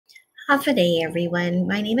Half a day, everyone.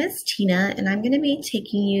 My name is Tina, and I'm going to be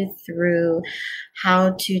taking you through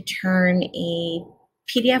how to turn a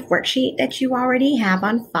PDF worksheet that you already have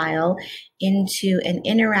on file into an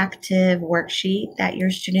interactive worksheet that your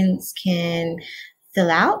students can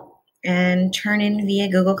fill out and turn in via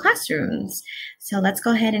Google Classrooms. So let's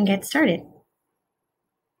go ahead and get started.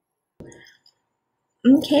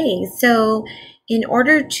 Okay, so in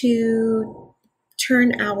order to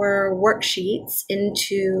turn our worksheets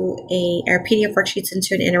into our PDF worksheets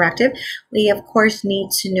into an interactive, we of course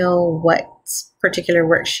need to know what particular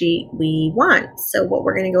worksheet we want. So what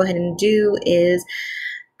we're going to go ahead and do is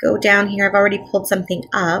go down here. I've already pulled something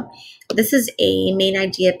up. This is a main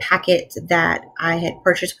idea packet that I had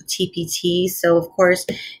purchased with TPT. So of course,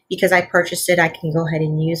 because I purchased it, I can go ahead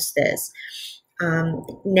and use this.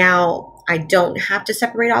 Now, I don't have to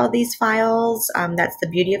separate all of these files. That's the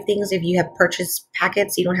beauty of things. If you have purchased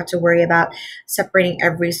packets, you don't have to worry about separating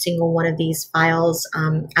every single one of these files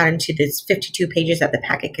out into this 52 pages that the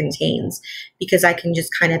packet contains, because I can just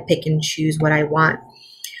kind of pick and choose what I want.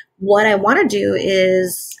 What I want to do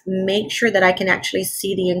is make sure that I can actually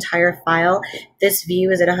see the entire file. This view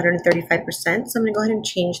is at 135%, so I'm going to go ahead and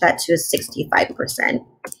change that to a 65%.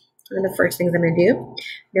 One of the first things I'm going to do.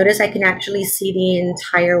 Notice I can actually see the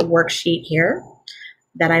entire worksheet here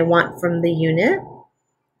that I want from the unit.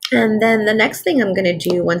 And then the next thing I'm going to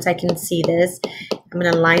do once I can see this, I'm going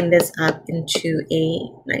to line this up into a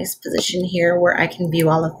nice position here where I can view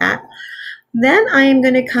all of that. Then I am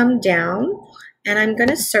going to come down and I'm going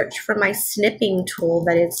to search for my snipping tool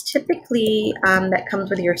that is typically, that comes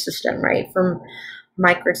with your system, right, from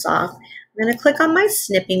Microsoft. I'm going to click on my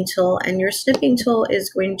snipping tool, and your snipping tool is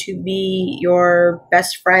going to be your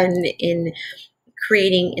best friend in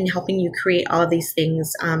creating and helping you create all of these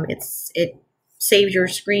things. It saves your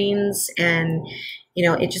screens, and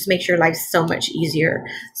it just makes your life so much easier.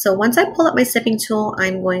 So once I pull up my snipping tool,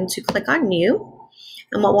 I'm going to click on new,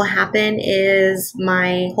 and what will happen is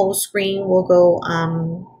my whole screen will go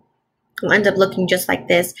will end up looking just like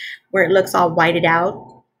this, where it looks all whited out.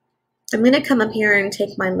 I'm going to come up here and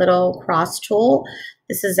take my little cross tool.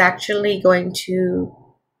 This is actually going to,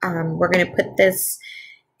 we're going to put this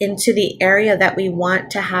into the area that we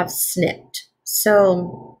want to have snipped.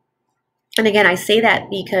 So, and again, I say that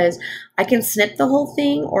because I can snip the whole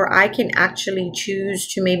thing, or I can actually choose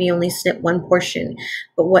to maybe only snip one portion.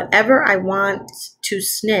 But whatever I want to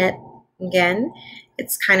snip, again,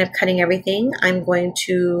 it's kind of cutting everything. I'm going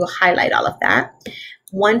to highlight all of that.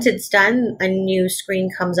 Once it's done, a new screen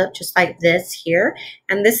comes up just like this here.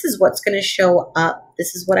 And this is what's going to show up.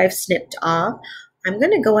 This is what I've snipped off. I'm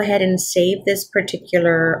going to go ahead and save this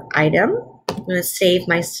particular item. I'm going to save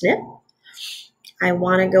my snip. I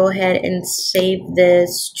want to go ahead and save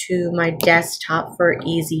this to my desktop for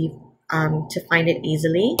easy, to find it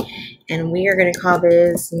easily. And we are going to call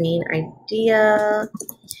this main idea.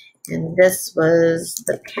 And this was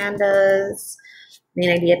the pandas. Main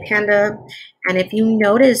idea panda. And if you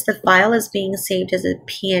notice, the file is being saved as a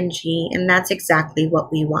PNG, and that's exactly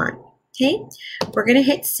what we want. Okay, we're going to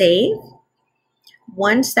hit save.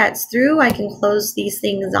 Once that's through, I can close these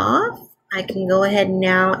things off. I can go ahead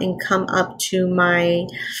now and come up to my,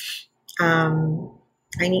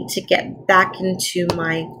 I need to get back into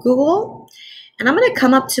my Google. And I'm going to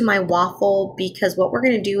come up to my waffle, because what we're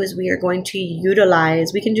going to do is we are going to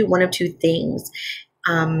utilize, we can do one of two things.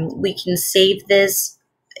 We can save this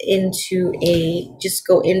into just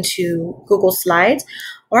go into Google Slides,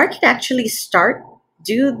 or I can actually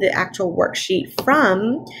do the actual worksheet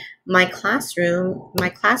from my classroom, my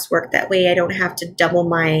classwork. That way I don't have to double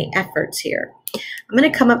my efforts here. I'm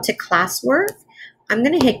going to come up to classwork. I'm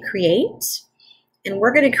going to hit create, and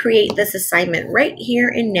we're going to create this assignment right here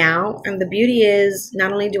and now. And the beauty is,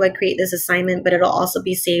 not only do I create this assignment, but it'll also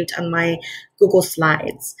be saved on my Google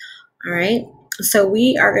Slides. All right. So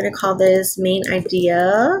we are going to call this main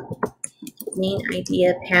idea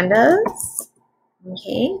pandas.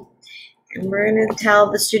 Okay. And we're going to tell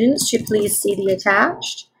the students to please see the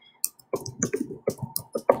attached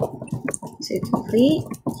to complete,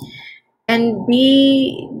 and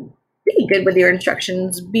be good with your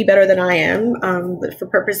instructions. Be better than I am. But for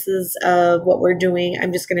purposes of what we're doing,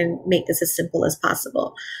 I'm just going to make this as simple as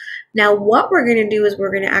possible. Now, what we're going to do is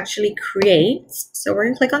we're going to actually create. So we're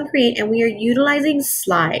going to click on create, and we are utilizing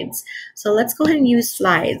slides. So let's go ahead and use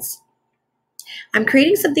slides. I'm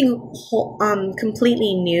creating something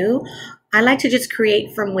completely new. I like to just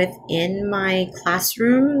create from within my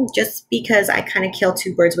classroom, just because I kind of kill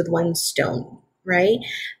two birds with one stone, right?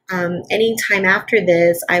 Anytime after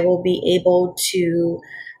this, I will be able to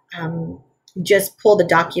just pull the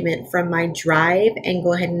document from my drive and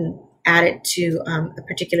go ahead and add it to a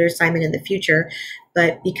particular assignment in the future.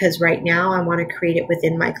 But because right now I want to create it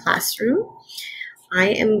within my classroom, I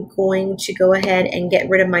am going to go ahead and get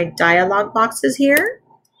rid of my dialog boxes here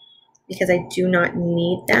because I do not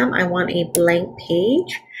need them. I want a blank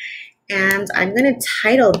page. And I'm going to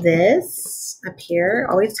title this up here.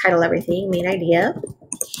 Always title everything. Main idea.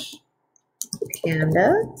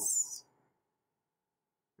 Pandas.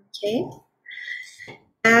 Okay.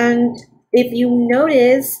 And if you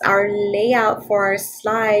notice, our layout for our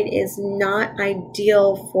slide is not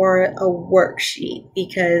ideal for a worksheet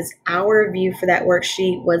because our view for that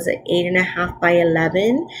worksheet was an 8.5 by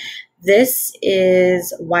 11. This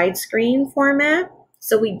is widescreen format,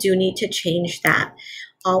 so we do need to change that.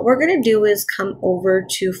 All we're going to do is come over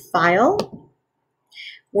to File.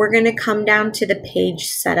 We're going to come down to the Page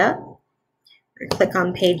Setup. Click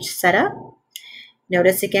on Page Setup.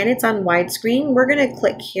 Notice again, it's on widescreen. We're going to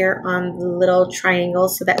click here on the little triangle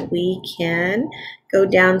so that we can go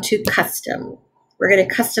down to Custom. We're going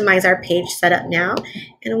to customize our page setup now,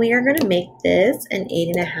 and we are going to make this an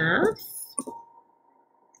 8.5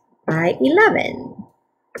 by 11.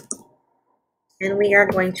 And we are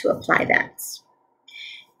going to apply that.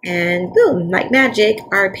 And boom, like magic,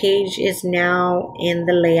 our page is now in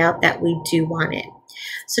the layout that we do want it.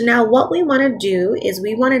 So now what we want to do is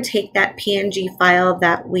we want to take that PNG file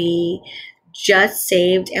that we just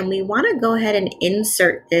saved and we want to go ahead and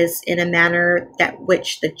insert this in a manner that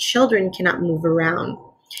which the children cannot move around.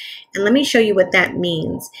 And let me show you what that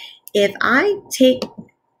means. If I take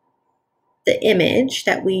the image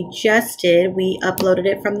that we just did, we uploaded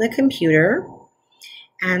it from the computer,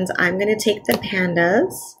 and I'm going to take the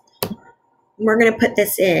pandas. We're going to put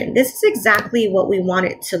this in. This is exactly what we want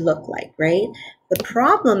it to look like, right? The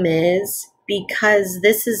problem is because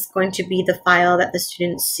this is going to be the file that the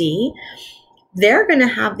students see, they're going to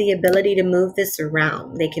have the ability to move this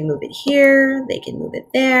around. They can move it here, they can move it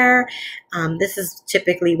there. This is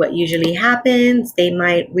typically what usually happens. They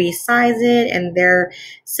might resize it and they're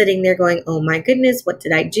sitting there going, oh my goodness, what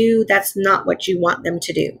did I do? That's not what you want them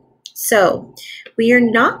to do. So we are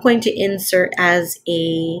not going to insert as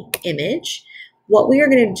a image. What we are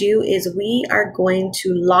going to do is we are going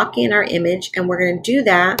to lock in our image, and we're going to do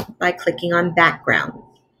that by clicking on background.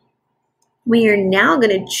 We are now going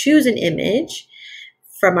to choose an image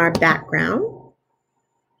from our background,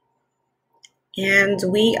 and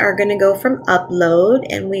we are going to go from upload,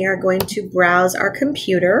 and we are going to browse our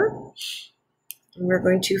computer. And we're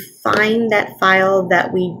going to find that file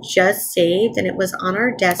that we just saved, and it was on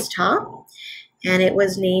our desktop, and it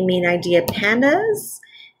was named Main Idea Pandas.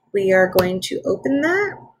 We are going to open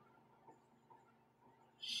that.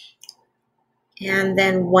 And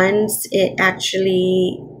then once it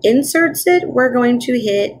actually inserts it, we're going to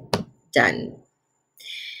hit done.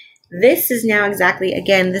 This is now exactly,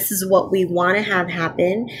 again, this is what we want to have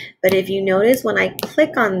happen. But if you notice, when I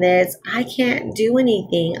click on this, I can't do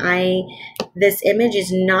anything. This image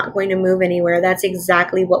is not going to move anywhere. That's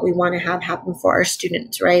exactly what we want to have happen for our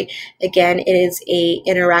students, right? Again, it is an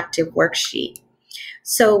interactive worksheet.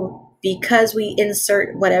 So because we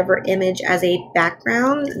insert whatever image as a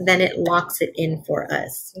background, then it locks it in for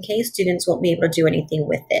us. Okay, students won't be able to do anything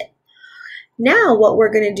with it. Now what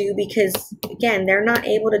we're going to do, because again, they're not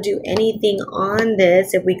able to do anything on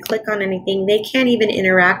this. If we click on anything, they can't even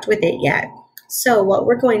interact with it yet. So what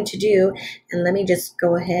we're going to do, and let me just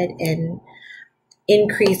go ahead and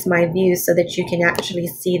increase my view so that you can actually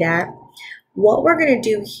see that. What we're going to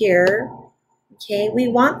do here, okay, we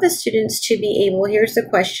want the students to be able, here's the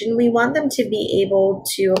question, we want them to be able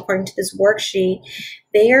to, according to this worksheet,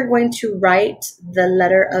 they are going to write the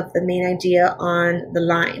letter of the main idea on the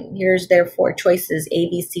line. Here's their 4 choices, A,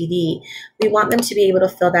 B, C, D. We want them to be able to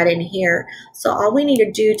fill that in here. So all we need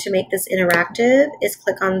to do to make this interactive is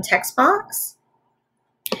click on the text box.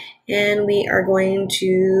 And we are going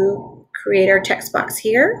to create our text box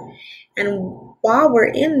here. And while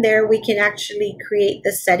we're in there, we can actually create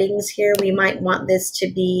the settings here. We might want this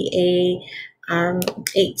to be a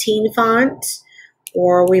 18 font,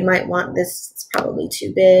 or we might want this, it's probably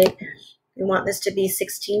too big. We want this to be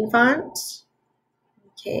 16 font.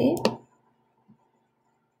 Okay.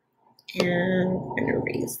 And I'm going to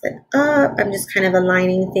raise that up. I'm just kind of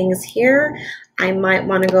aligning things here. I might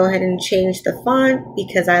want to go ahead and change the font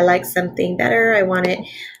because I like something better. I want it,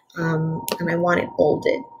 and I want it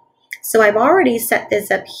bolded. So I've already set this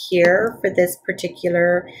up here for this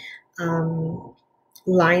particular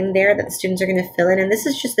line there that the students are going to fill in. And this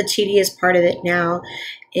is just the tedious part of it now,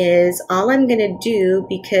 is all I'm going to do,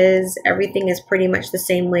 because everything is pretty much the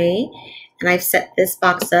same way, and I've set this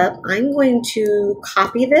box up, I'm going to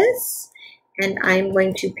copy this and I'm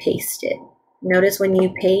going to paste it. Notice when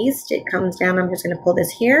you paste, it comes down. I'm just going to pull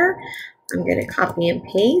this here. I'm going to copy and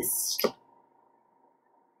paste.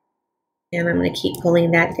 And I'm going to keep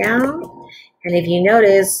pulling that down. And if you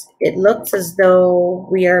notice, it looks as though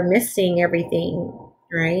we are missing everything,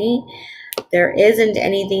 right? There isn't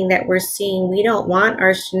anything that we're seeing. We don't want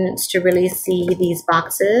our students to really see these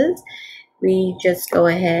boxes. We just go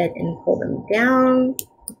ahead and pull them down.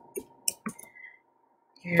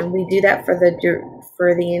 And we do that for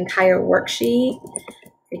the entire worksheet.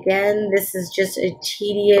 Again, this is just a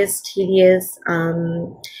tedious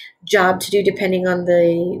job to do depending on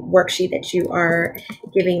the worksheet that you are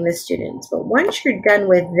giving the students. But once you're done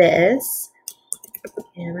with this,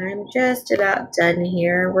 and I'm just about done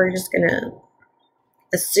here, we're just gonna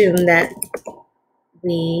assume that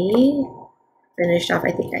we finished off.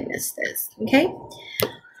 I think I missed this, okay?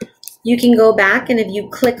 You can go back, and if you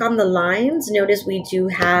click on the lines, notice we do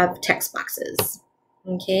have text boxes,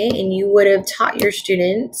 okay? And you would have taught your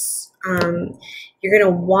students, you're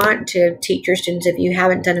going to want to teach your students, if you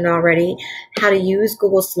haven't done it already, how to use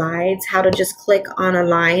Google Slides, how to just click on a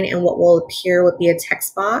line, and what will appear would be a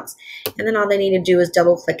text box. And then all they need to do is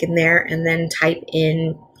double click in there and then type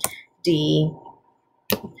in D,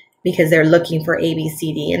 because they're looking for A, B,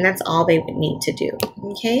 C, D, and that's all they would need to do,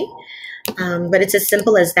 okay? But it's as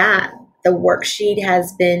simple as that. The worksheet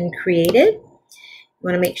has been created. You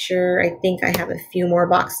want to make sure, I think I have a few more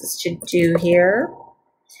boxes to do here.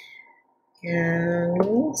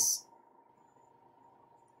 And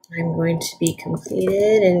I'm going to be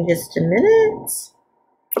completed in just a minute.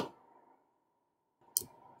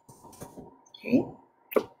 Okay.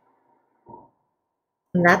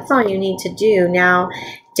 And that's all you need to do. Now,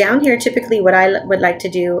 down here, typically what I would like to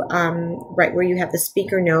do, right where you have the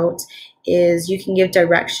speaker notes, is you can give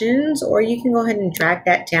directions, or you can go ahead and drag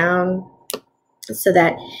that down so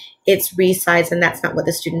that it's resized and that's not what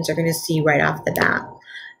the students are going to see right off the bat.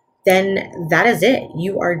 Then that is it.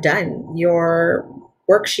 You are done. Your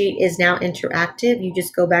worksheet is now interactive. You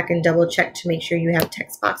just go back and double check to make sure you have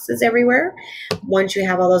text boxes everywhere. Once you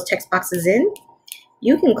have all those text boxes in,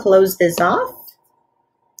 you can close this off.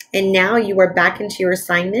 And now you are back into your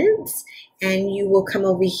assignments, and you will come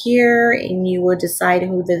over here and you will decide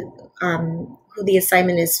who the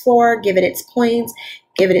assignment is for, give it its points,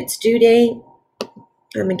 give it its due date.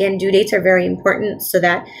 Again, due dates are very important so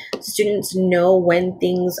that students know when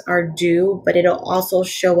things are due, but it'll also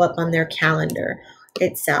show up on their calendar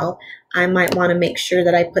itself. I might want to make sure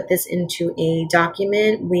that I put this into a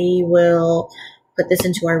document. We will put this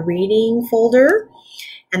into our reading folder.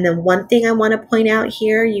 And then one thing I want to point out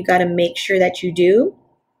here, you got to make sure that you do,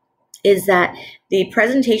 is that the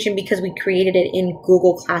presentation, because we created it in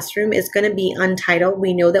Google Classroom, is going to be untitled.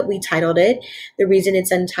 We know that we titled it. The reason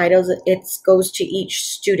it's untitled, it goes to each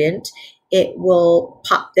student. It will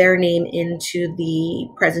pop their name into the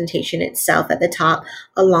presentation itself at the top,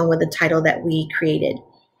 along with the title that we created.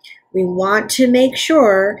 We want to make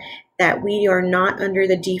sure that we are not under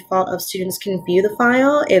the default of students can view the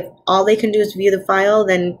file. If all they can do is view the file,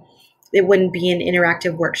 then it wouldn't be an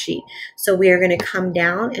interactive worksheet. So we are going to come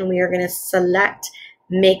down and we are going to select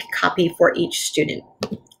make copy for each student.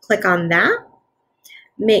 Click on that.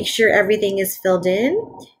 Make sure everything is filled in.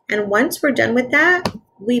 And once we're done with that,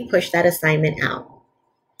 we push that assignment out.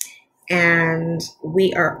 And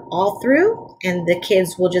we are all through, and the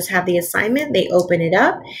kids will just have the assignment. They open it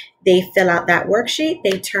up, they fill out that worksheet,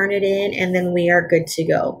 they turn it in, and then we are good to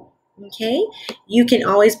go. Okay, you can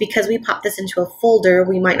always, because we pop this into a folder,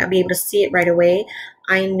 we might not be able to see it right away.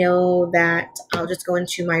 I know that I'll just go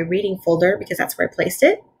into my reading folder because that's where I placed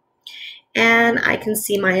it. And I can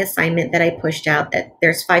see my assignment that I pushed out, that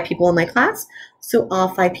there's 5 people in my class. So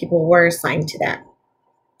all 5 people were assigned to that.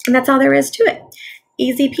 And that's all there is to it.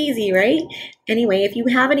 Easy peasy, right? Anyway, if you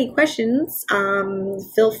have any questions,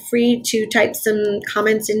 feel free to type some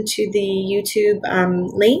comments into the YouTube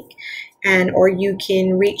link, or you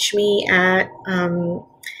can reach me at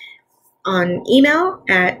on email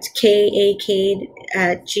at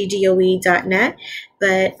kacade@gdoe.net.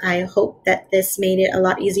 But I hope that this made it a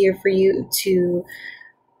lot easier for you to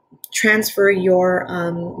transfer your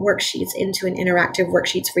worksheets into an interactive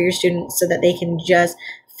worksheets for your students so that they can just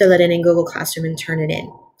fill it in Google Classroom and turn it in.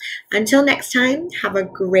 Until next time, have a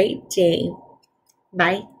great day.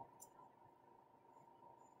 Bye.